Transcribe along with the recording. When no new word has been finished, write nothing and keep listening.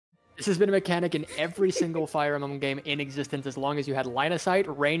This has been a mechanic in every single Fire Emblem game in existence as long as you had line of sight.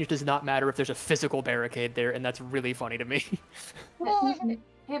 Range does not matter if there's a physical barricade there, and that's really funny to me.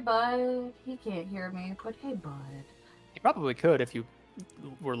 Hey, bud. He can't hear me, but hey, bud. You probably could if you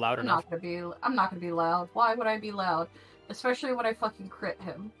were loud enough. I'm not gonna be loud. Why would I be loud? Especially when I fucking crit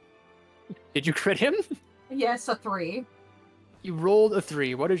him. Did you crit him? Yes, a 3. You rolled a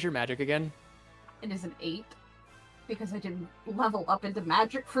 3. What is your magic again? It is an 8. Because I didn't level up into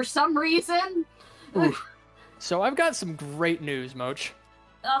magic for some reason. So I've got some great news, Moch.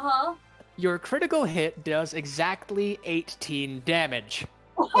 Uh-huh. Your critical hit does exactly 18 damage.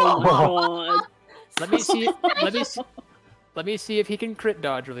 Oh my god. Let me see if he can crit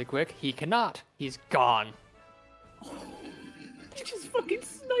dodge really quick. He cannot. He's gone. He just fucking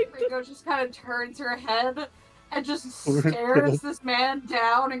sniped him. Rico just kind of turns her head and just stares this man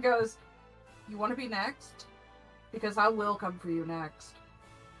down and goes, "You want to be next? Because I will come for you next."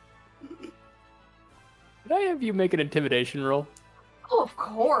 Could I have you make an intimidation roll? Oh, of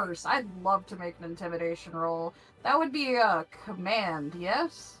course. I'd love to make an intimidation roll. That would be a command,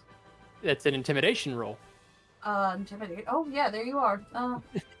 yes? That's an intimidation roll. Intimidate. Oh, yeah, there you are.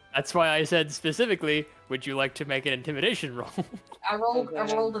 That's why I said specifically, would you like to make an intimidation roll? I rolled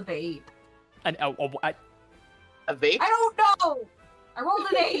an 8. A vape? I don't know! I rolled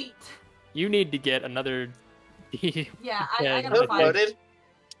an 8! You need to get another... Yeah, I gotta find... Loaded?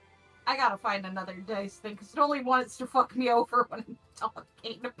 I gotta find another dice thing, because it only wants to fuck me over when I'm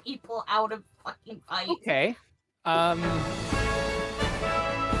talking to people out of fucking fight. Okay.